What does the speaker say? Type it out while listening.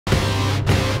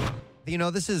You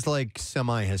know, this is like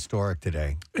semi-historic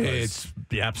today. It's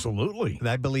absolutely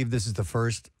I believe this is the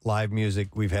first live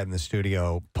music we've had in the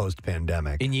studio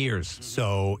post-pandemic. in years.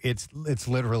 So it's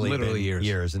literally been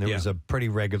years, and it was a pretty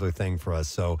regular thing for us.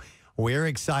 So we're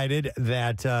excited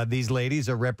that these ladies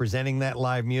are representing that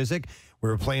live music. We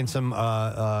were playing some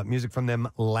music from them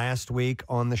last week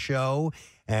on the show,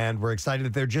 and we're excited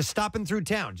that they're just stopping through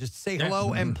town just to say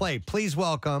hello and play. Please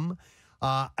welcome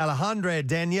Alejandra,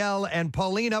 Danielle, and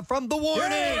Paulina from The Warning.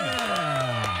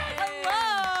 Hello.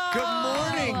 Good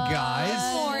morning, guys.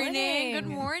 Good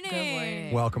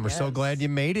morning. Welcome. We're so glad you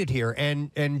made it here.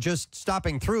 And just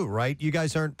stopping through, right? You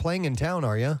guys aren't playing in town,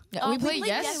 are you? Yeah, we played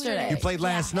yesterday. You played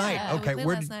last night. Yeah, Okay. we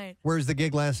played last night. Where's the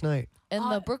gig last night? In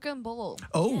the Brooklyn Bowl.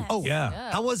 Oh,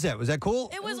 yeah. How was that? Was that cool?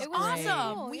 It was great.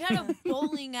 awesome. We had a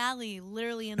bowling alley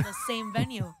literally in the same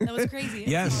venue. That was crazy.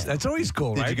 Yes, that's always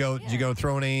cool, right? Did you go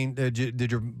throw any?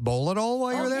 Did you bowl at all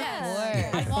while you were there?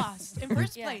 Yes. I lost in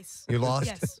first place. You lost?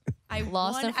 Yes. I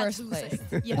Lost won in first at place.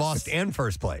 losing. Yes. Lost and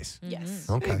first place. Yes.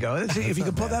 Okay. There you go. See, if you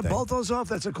can pull bad that thing. both those off,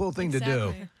 that's a cool thing to do.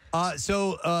 Exactly.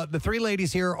 So the three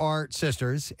ladies here are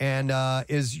sisters, and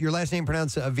is your last name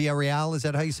pronounced Villarreal? Is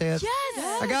that how you say it?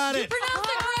 Yes. I got You it. pronounced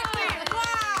it correctly.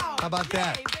 Wow. How about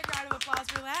that? Yay, big round of applause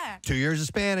for that. 2 years of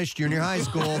Spanish, junior high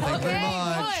school. Thank you very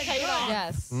much.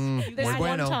 Yes. Muy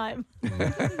bueno. time.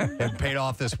 And paid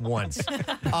off this once.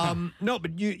 No,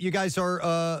 but you guys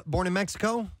are born in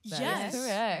Mexico? Yes.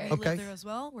 correct. We Okay. live there as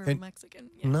well. We're And- Mexican.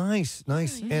 Yeah. Nice.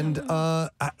 And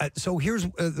so here's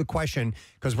the question,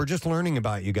 because we're just learning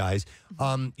about you guys.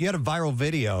 You had a viral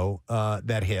video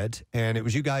that hit, and it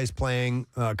was you guys playing,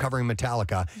 covering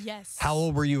Metallica. Yes. How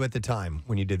old were you at the time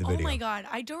when you did the Oh video? my God.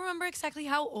 I don't remember exactly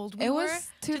how old we It were. was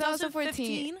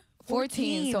 2014.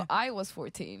 14. So I was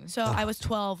 14. So I was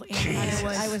 12 and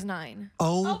I was 9.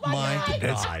 Oh my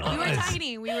That's- God. we were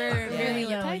tiny. We were really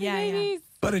little. Tiny Yeah, yeah. babies.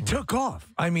 But it took off.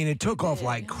 I mean, it took off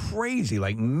like crazy,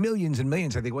 like millions and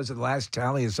millions. I think was the last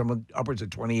tally is someone upwards of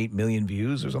 28 million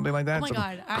views or something like that. Oh my Some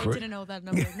God. I cra- didn't know that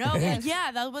number. No, but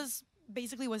yeah, that was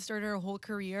basically what started our whole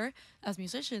career as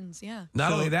musicians. Yeah.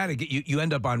 Not only that, you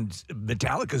end up on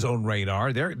Metallica's own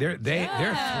radar. They're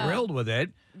thrilled with it,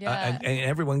 Yeah. and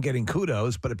everyone getting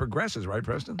kudos. But it progresses, right,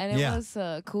 Preston? And it Yeah. was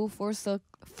a cool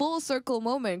full circle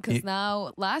moment because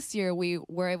now last year we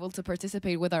were able to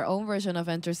participate with our own version of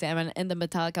Enter Sandman in the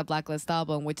Metallica Blacklist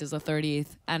album, which is the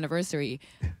 30th anniversary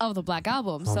of the Black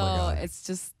Album. my So God. it's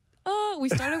just, we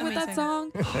started with that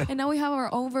song, and now we have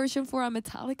our own version for our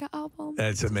Metallica album.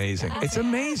 That's amazing. It's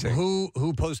amazing.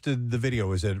 Who posted the video?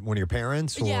 Was it one of your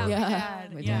parents? Or? Yeah. Yeah. my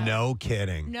dad, yeah. No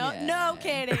kidding. No, Yeah. no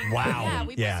kidding. Wow. Yeah,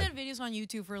 we Yeah. posted videos on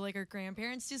YouTube for like our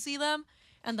grandparents to see them,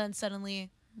 and then suddenly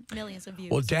millions of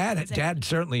views. Well, Dad Insane.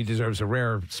 certainly deserves a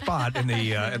rare spot in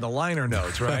the liner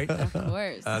notes, right? Of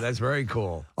course. That's very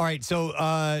cool. All right, so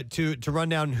to run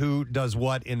down who does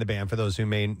what in the band, for those who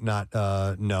may not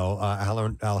know,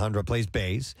 Alejandra plays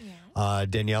bass.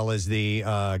 Danielle is the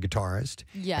guitarist.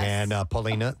 Yes. And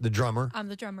Paulina, the drummer. I'm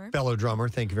the drummer. Fellow drummer,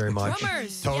 thank you very much.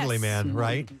 Drummers, Totally, yes. man,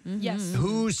 right? Yes.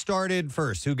 Who started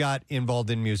first? Who got involved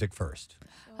in music first?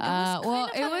 Well,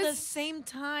 Kind it of at the was. same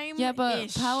time. Yeah,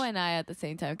 but Pao and I at the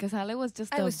same time because Ale was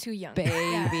just I a was too young.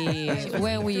 baby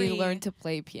when we 3. learned to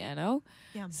play piano.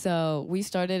 Yeah. So we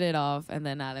started it off, and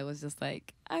then Ale was just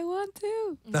like, "I want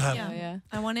to." Uh-huh. Yeah. So, yeah.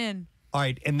 I went in. All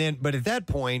right, and then, but at that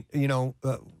point,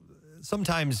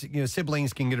 sometimes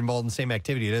siblings can get involved in the same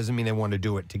activity. It doesn't mean they want to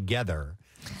do it together.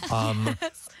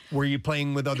 Were you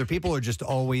playing with other people, or just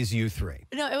always you three?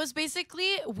 No, it was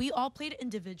basically we all played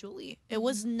individually. It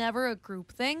was never a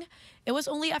group thing. It was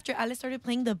only after Alice started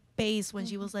playing the bass when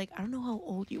she was like, I don't know how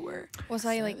old you were. Was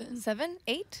I like 7,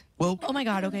 8? Well, Oh my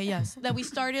God. Okay. Yes. That we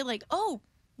started like, oh,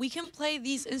 we can play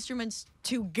these instruments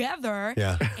together.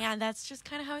 Yeah. And that's just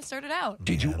kind of how it started out.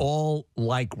 did you all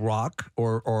like rock,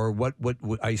 or what?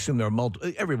 I assume there are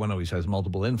multiple. Everyone always has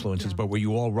multiple influences, but were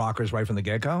you all rockers right from the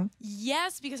get-go?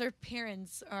 Yes, because our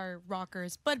parents are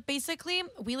rockers. But basically,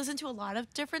 we listened to a lot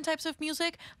of different types of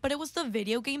music, but it was the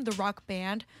video game, the Rock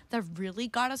Band, that really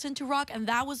got us into rock. And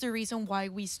that was the reason why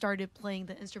we started playing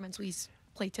the instruments we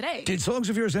play today. Did songs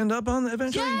of yours end up on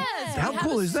eventually? Yes. How we have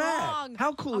cool a is that? song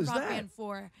How cool on is Rock that? Band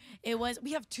 4.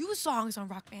 We have 2 songs on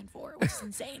Rock Band 4, which is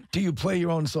insane. Do you play your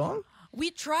own song?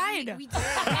 We tried. We did.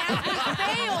 And we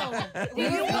failed. We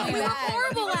were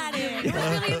horrible at it. It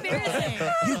was really embarrassing.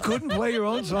 You couldn't play your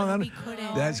own song on We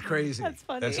couldn't. That's crazy. That's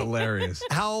funny. That's hilarious.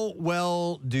 How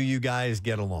well do you guys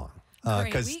get along?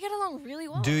 Great. We get along really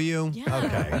well. Do you? Yeah.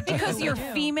 Okay. Because We you're do.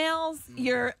 females,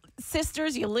 you're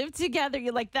sisters, you live together.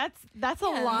 You're like that's a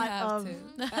lot have of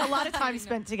a lot of time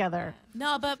spent together.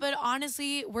 No, but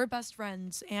honestly, we're best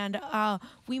friends, and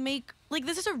we make like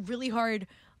this is a really hard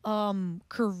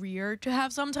career to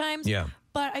have sometimes. Yeah.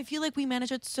 But I feel like we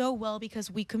manage it so well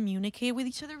because we communicate with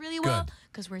each other really well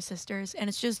because we're sisters, and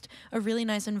it's just a really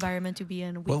nice environment to be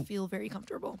in. We feel very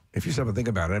comfortable. If you stop and think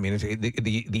about it, I mean,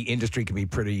 the industry can be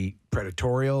pretty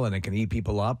predatorial, and it can eat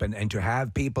people up, and to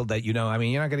have people that I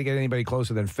mean, you're not going to get anybody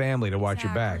closer than family to watch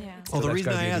your back. Yeah. Well, the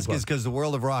reason I ask is because the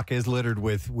world of rock is littered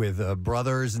with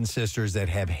brothers and sisters that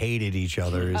have hated each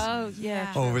other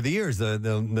over the years.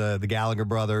 The Gallagher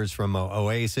brothers from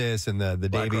Oasis, and the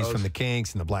Davies from the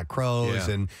Kinks, and the Black Crowes. Yeah.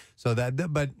 And so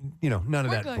but none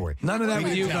of that good. for you. None of that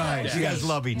with you guys. You guys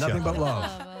love each other. Nothing but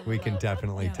love. We can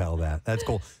definitely tell that. That's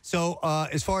cool. So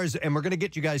as far as, and we're going to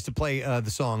get you guys to play the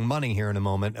song Money here in a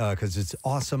moment because it's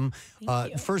awesome.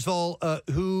 First of all,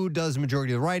 who does the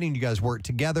majority of the writing? Do you guys work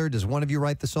together? Does one of you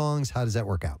write the songs? How does that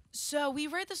work out? So we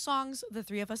write the songs, the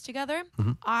three of us together.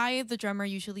 I, the drummer,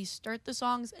 usually start the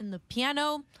songs in the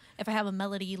piano. If I have a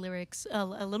melody, lyrics, a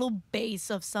little bass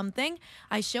of something,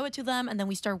 I show it to them, and then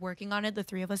we start working on it, the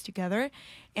three of us together.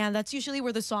 And that's usually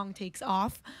where the song takes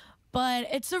off. But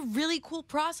it's a really cool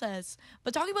process.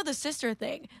 But talking about the sister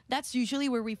thing, that's usually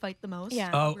where we fight the most. Yeah.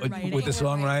 Oh, with the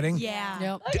songwriting? Yeah.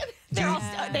 Yep.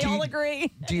 They all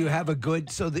agree. Do you have a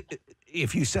good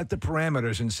if you set the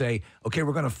parameters and say, okay,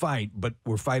 we're going to fight, but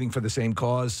we're fighting for the same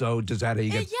cause, so does that how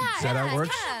you get? Is that how it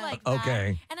works? Kind of like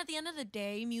Okay. that. And at the end of the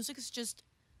day, music is just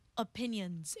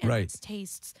opinions and Right. it's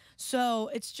tastes. So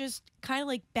it's just kind of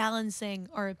like balancing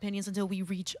our opinions until we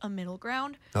reach a middle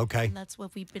ground. Okay. And that's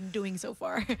what we've been doing so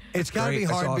far. It's got to Great. be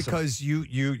That's hard awesome. because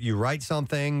you write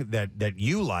something that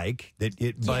you like but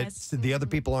Yes. the other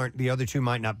people aren't. The other two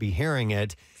might not be hearing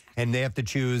it, and they have to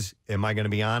choose. Am I going to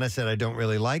be honest that I don't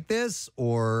really like this,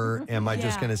 or am I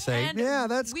just going to say, And yeah,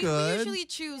 that's we good? usually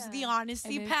choose the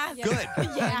honesty And path. it's- Good.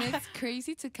 And it's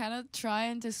crazy to kind of try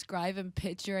and describe and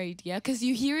pitch your idea because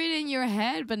you hear it in your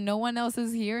head, but no one else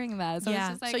is hearing that. So it's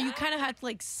just like, so you kind of have to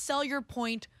like sell your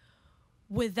point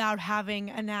without having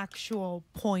an actual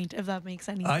point, if that makes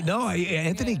any sense. No,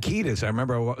 Anthony Kiedis. I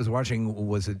remember I was watching.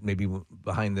 Was it maybe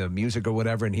Behind the Music or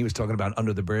whatever? And he was talking about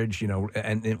Under the Bridge.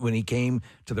 And when he came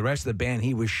to the rest of the band,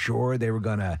 he was sure they were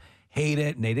gonna hate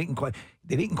it, and they didn't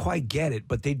quite get it.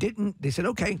 But they didn't. They said,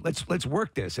 okay, let's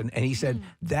work this. And he said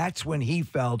that's when he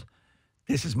felt,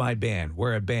 this is my band.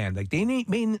 We're a band. Like they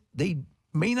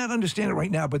may not understand it right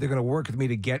now, but they're going to work with me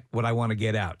to get what I want to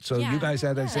get out. So you guys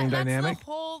have that same dynamic? That's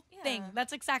the whole thing.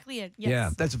 That's exactly it. Yes. Yeah,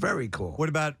 that's very cool. What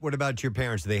about your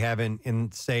parents? Do they have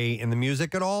say in the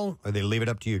music at all, or they leave it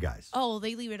up to you guys? Oh,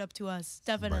 they leave it up to us,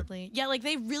 definitely. Yeah, like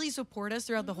they really support us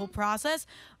throughout the whole process,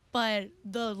 but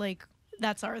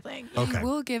that's our thing. Okay.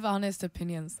 we'll give honest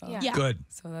opinions though. Yeah. Good.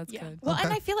 So that's good. Well,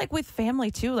 and I feel like with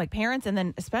family too, like parents and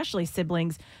then especially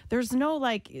siblings, there's no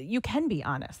you can be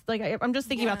honest. Like I'm just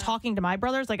thinking about talking to my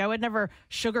brothers. Like I would never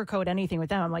sugarcoat anything with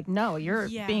them. I'm like, no, you're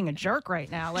being a jerk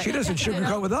right now. Like, She doesn't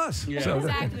sugarcoat with us. Yeah. So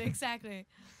Exactly.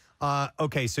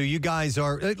 Okay, so you guys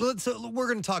are. We're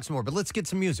going to talk some more, but let's get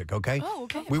some music, okay? Oh,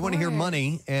 okay. We want to hear Of course.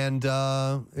 Money, and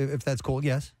if that's cool,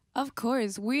 yes. Of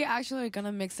course. We actually are going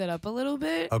to mix it up a little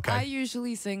bit. Okay. I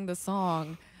usually sing the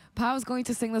song. Pao's going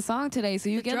to sing the song today, so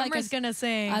you get like Drummer's gonna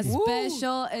sing. a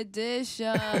special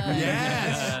edition.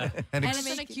 Yes. And it's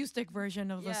an acoustic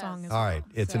version of the song as All well. right,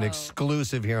 it's an So-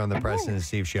 exclusive here on the Preston and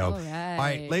Steve Show. All right. All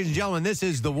right, ladies and gentlemen, this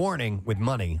is The Warning with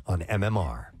Money on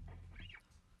MMR.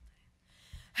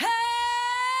 Hey,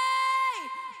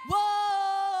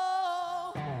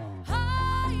 whoa,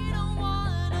 I don't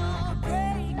wanna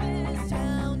break this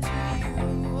down to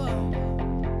you.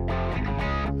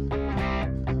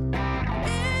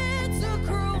 It's a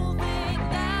cruel thing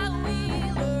that we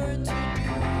learn to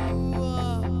do.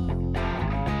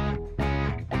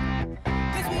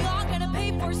 'Cause we all gotta pay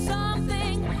for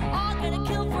something, all gotta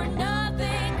kill for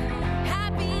nothing.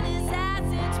 Happiness has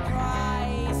its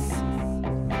price.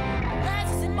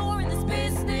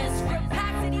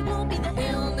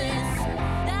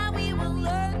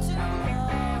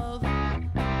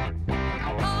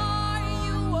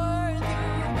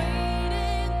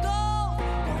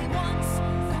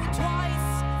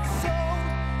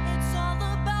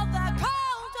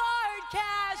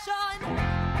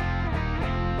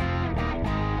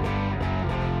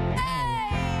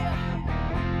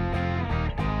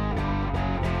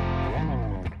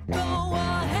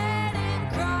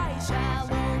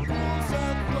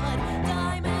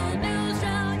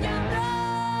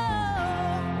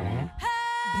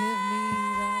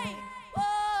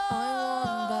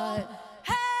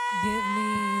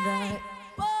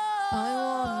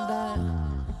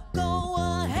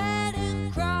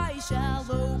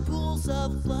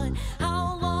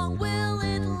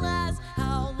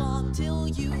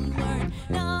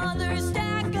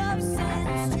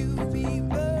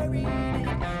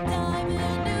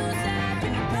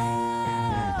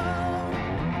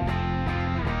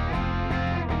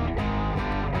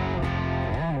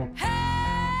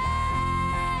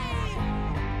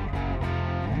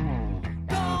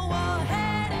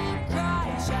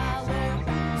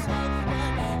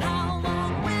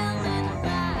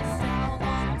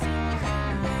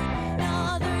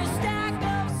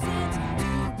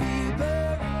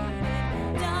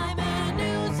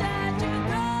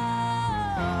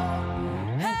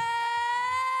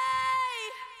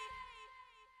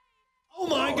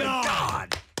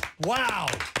 Wow.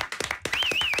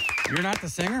 You're not the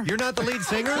singer? You're not the lead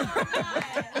singer?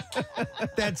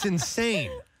 That's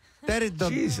insane. That is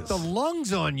the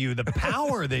lungs on you, the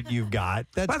power that you've got.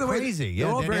 That's By the crazy. way, you're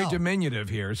all very Danielle. diminutive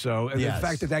here, so the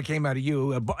fact that that came out of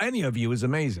you, any of you, is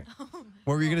amazing.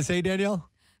 What were you going to say, Danielle?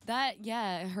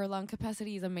 Her lung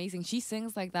capacity is amazing. She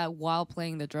sings like that while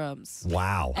playing the drums.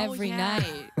 Wow. Every night.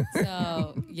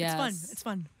 So, yeah. It's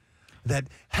fun. That,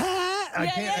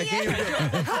 I can't even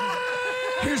do it.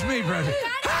 Here's me, brother.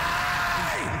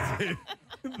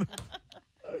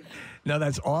 No,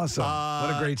 that's awesome.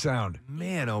 What a great sound.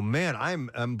 Man, oh man,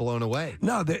 I'm blown away.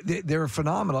 No, they're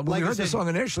phenomenal. When we heard the song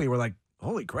initially, we're like,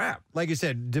 holy crap. Like you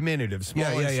said, diminutive,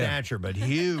 small in stature, but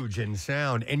huge in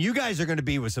sound. And you guys are going to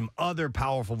be with some other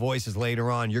powerful voices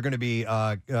later on. You're going to be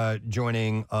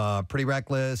joining Pretty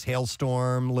Reckless,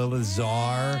 Hailstorm, Lil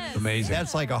Czar. Amazing.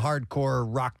 That's like a hardcore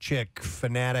rock chick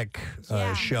fanatic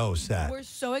show set. We're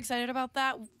so excited about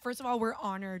that. First of all, we're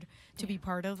honored to be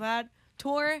part of that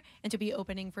tour and to be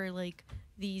opening for like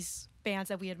these bands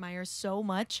that we admire so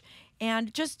much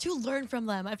and just to learn from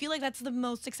them. I feel like that's the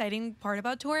most exciting part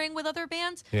about touring with other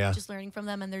bands. Yeah. Just learning from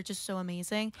them, and they're just so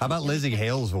amazing. How about Lizzie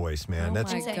Hale's voice, man? Oh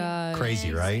That's my God.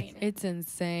 crazy, right? It's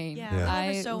insane. Yeah.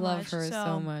 I so love much, her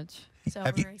so much. So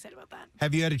we're very excited about that.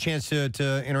 Have you had a chance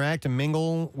to interact and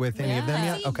mingle with any of them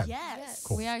yet? Okay. Yes.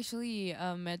 Cool. We actually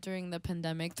met during the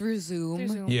pandemic through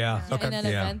Zoom. Yeah. Okay. In an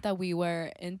Yeah. event that we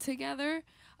were in together.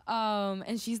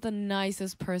 And she's the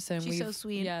nicest person. She's so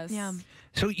sweet. Yes. Yeah.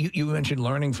 So you mentioned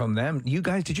learning from them.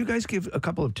 Did you guys give a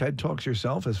couple of TED Talks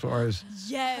yourself as far as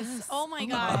Yes. Oh my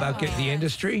God. about getting the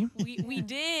industry? We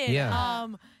did. Yeah.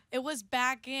 It was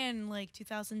back in like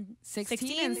 2016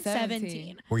 16 and and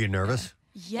 17. Were you nervous?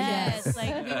 Yes.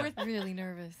 Like we were really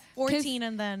nervous. 14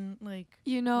 and then like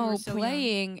You know, were so young.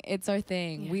 playing, it's our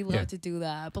thing. We love Yeah. to do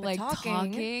that. But like talking-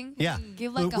 talking, Yeah.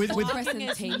 give like a With- whole with-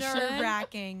 presentation.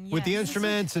 nerve-wracking. With the yes.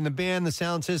 instruments and the band, the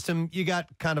sound system, you got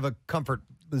kind of a comfort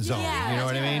zone. Yeah, you know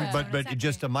what I mean? yeah, But exactly.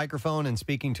 just a microphone and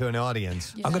speaking to an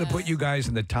audience. I'm going to put you guys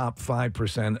in the top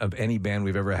 5% of any band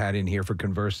we've ever had in here for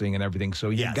conversing and everything. So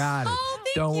you Yes. got it. Oh,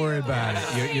 thank Don't worry you. about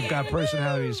it. You've got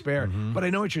personality to spare. Mm-hmm. But I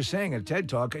know what you're saying at TED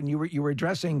Talk, and you were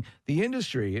addressing the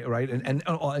industry, right? And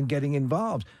getting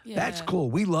involved. That's Yeah.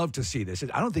 cool. We love to see this.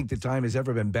 I don't think the time has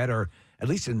ever been better, at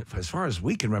least as far as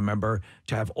we can remember,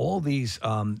 to have all these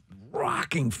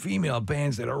rocking female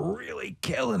bands that are really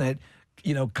killing it.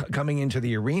 Coming into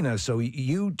the arena. So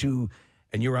you two,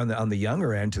 and you're on the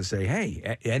younger end to say,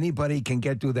 hey, anybody can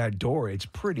get through that door. It's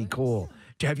pretty cool.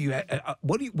 Have you?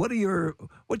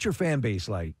 What's your fan base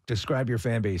like? Describe your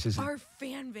fan base. Is it, Our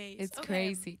fan base. It's Okay.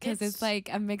 crazy because it's like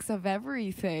a mix of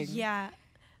everything. Yeah.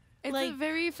 It's like- a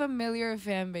very familiar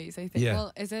fan base, I think. Yeah.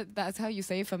 Well, that's how you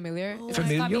say familiar? Is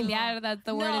Familial? familiar, that's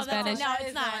the word in Spanish. No,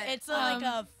 it's not. It's like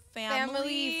a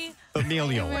family.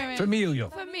 Familial. familial?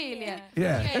 Familia.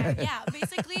 Yeah. Yeah.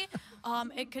 Basically,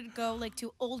 it could go like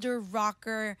to older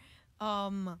rocker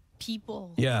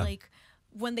people. Yeah. Like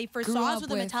when they first Grew saw us up with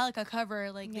the with- Metallica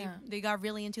cover, like they got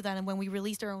really into that. And when we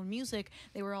released our own music,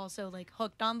 they were also like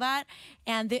hooked on that.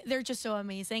 And they're just so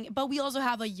amazing. But we also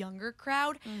have a younger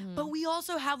crowd. But we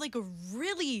also have like a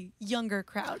really younger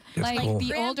crowd. Like cool.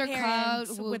 the older crowd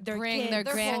Grandparents will with their bring kids, their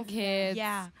their whole- grandkids.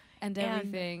 Yeah. And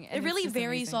everything. It and really it's just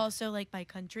varies amazing. also like by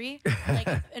country. Like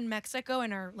in Mexico,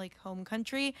 in our like home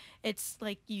country, it's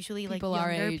like usually like People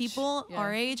our younger age. people Yeah.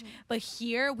 our age. But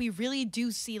here we really do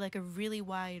see like a really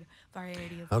wide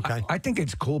variety of Okay. I think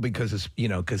it's cool because it's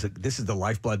because this is the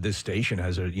lifeblood. This station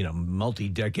has a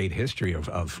multi-decade history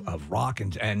of rock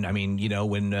and I mean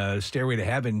when Stairway to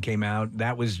Heaven came out,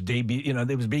 that was debut.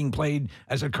 It was being played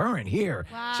as a current here,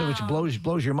 so it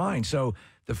blows your mind. So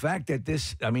the fact that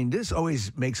this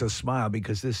always makes us smile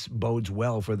because this bodes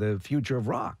well for the future of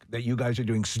rock. That you guys are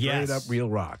doing straight up real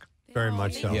rock. Very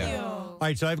much so. Thank you. All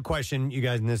right, so I have a question, you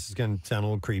guys, and this is going to sound a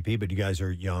little creepy, but you guys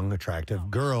are young, attractive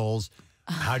girls.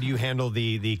 How do you handle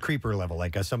the creeper level,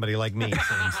 like somebody like me and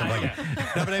stuff like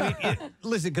that? No, but I mean,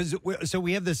 listen, because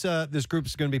we have this group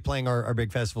is going to be playing our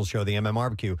big festival show, the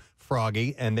MMR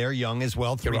Froggy, and they're young as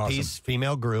well, They're three-piece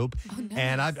female group.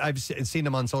 And I've seen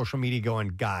them on social media going,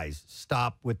 guys,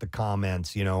 stop with the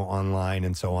comments, online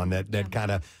and so on that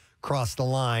kind of cross the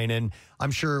line. And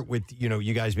I'm sure with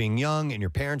you guys being young and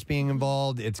your parents being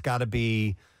involved, it's got to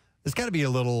be a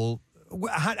little.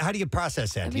 How do you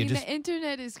process that? I Do you mean, just the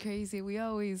internet is crazy. We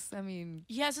always,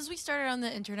 Yeah, since we started on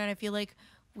the internet, I feel like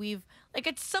we've like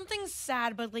it's something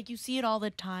sad, but like you see it all the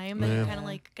time, and you kind of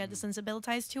like get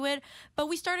desensitized to it. But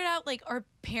we started out like our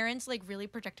parents like really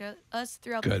protected us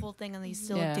throughout the Good. whole thing, and they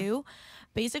still Yeah. do.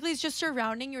 Basically, it's just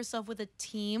surrounding yourself with a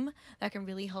team that can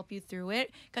really help you through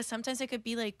it. Because sometimes it could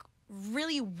be like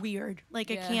really weird, like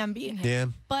it can be. Yeah.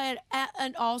 But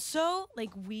and also,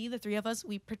 like we, the three of us,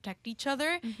 we protect each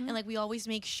other, and like we always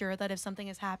make sure that if something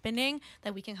is happening,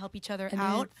 that we can help each other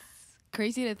out.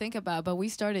 Crazy to think about, but we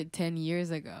started 10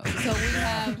 years ago. So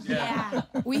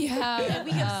we have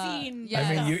seen.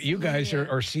 I mean, you guys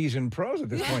are seasoned pros at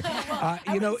this point.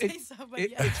 You know,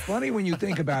 it's funny when you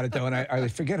think about it, though, and I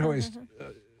forget who is.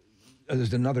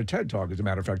 There's another TED Talk, as a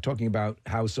matter of fact, talking about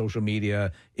how social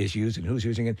media is used and who's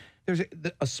using it. There's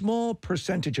a small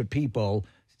percentage of people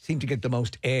seem to get the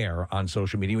most air on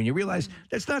social media. When you realize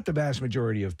that's not the vast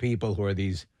majority of people who are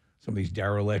some of these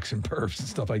derelicts and perps and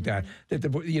stuff like that.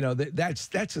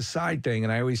 That's a side thing.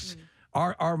 And I always,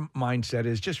 our mindset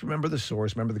is just remember the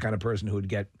source, remember the kind of person who'd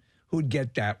get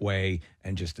that way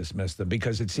and just dismiss them,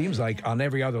 because it seems like on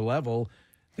every other level,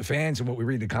 the fans and what we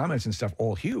read the comments and stuff,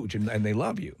 all huge, and they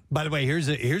love you. By the way, here's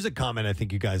a comment I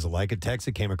think you guys will like. A text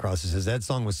that came across. It says that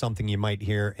song was something you might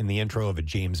hear in the intro of a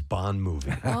James Bond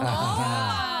movie.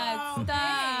 Stop.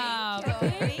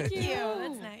 Thank you.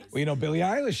 That's nice. Well, you know, Billie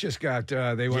Eilish just got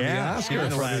they won the Oscar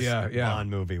for the yeah. Bond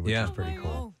movie, which is pretty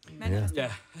cool.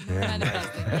 Yeah. All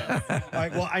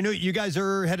right. Well, I know you guys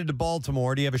are headed to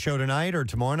Baltimore. Do you have a show tonight or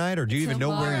tomorrow night, or do you even know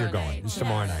where you're going? It's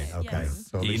tomorrow night. Okay. Yes.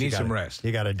 So at You least need some rest.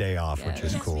 You got a day off, which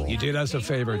is cool. You did us a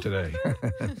favor today.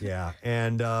 Yeah.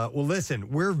 And well, listen,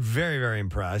 we're very, very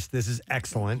impressed. This is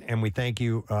excellent, and we thank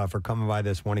you for coming by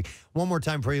this morning. One more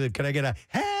time before you leave, could I get a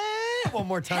hey? One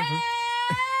more time.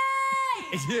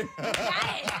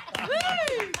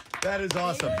 That is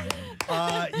awesome.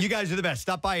 You guys are the best.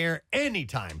 Stop by here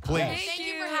anytime, please. Thank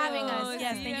you for having us.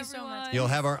 Yes, thank you so much. You'll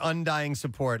have our undying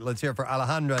support. Let's hear it for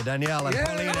Alejandra, Danielle, and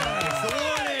Paulina. It's the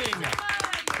morning.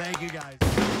 Thank you, guys.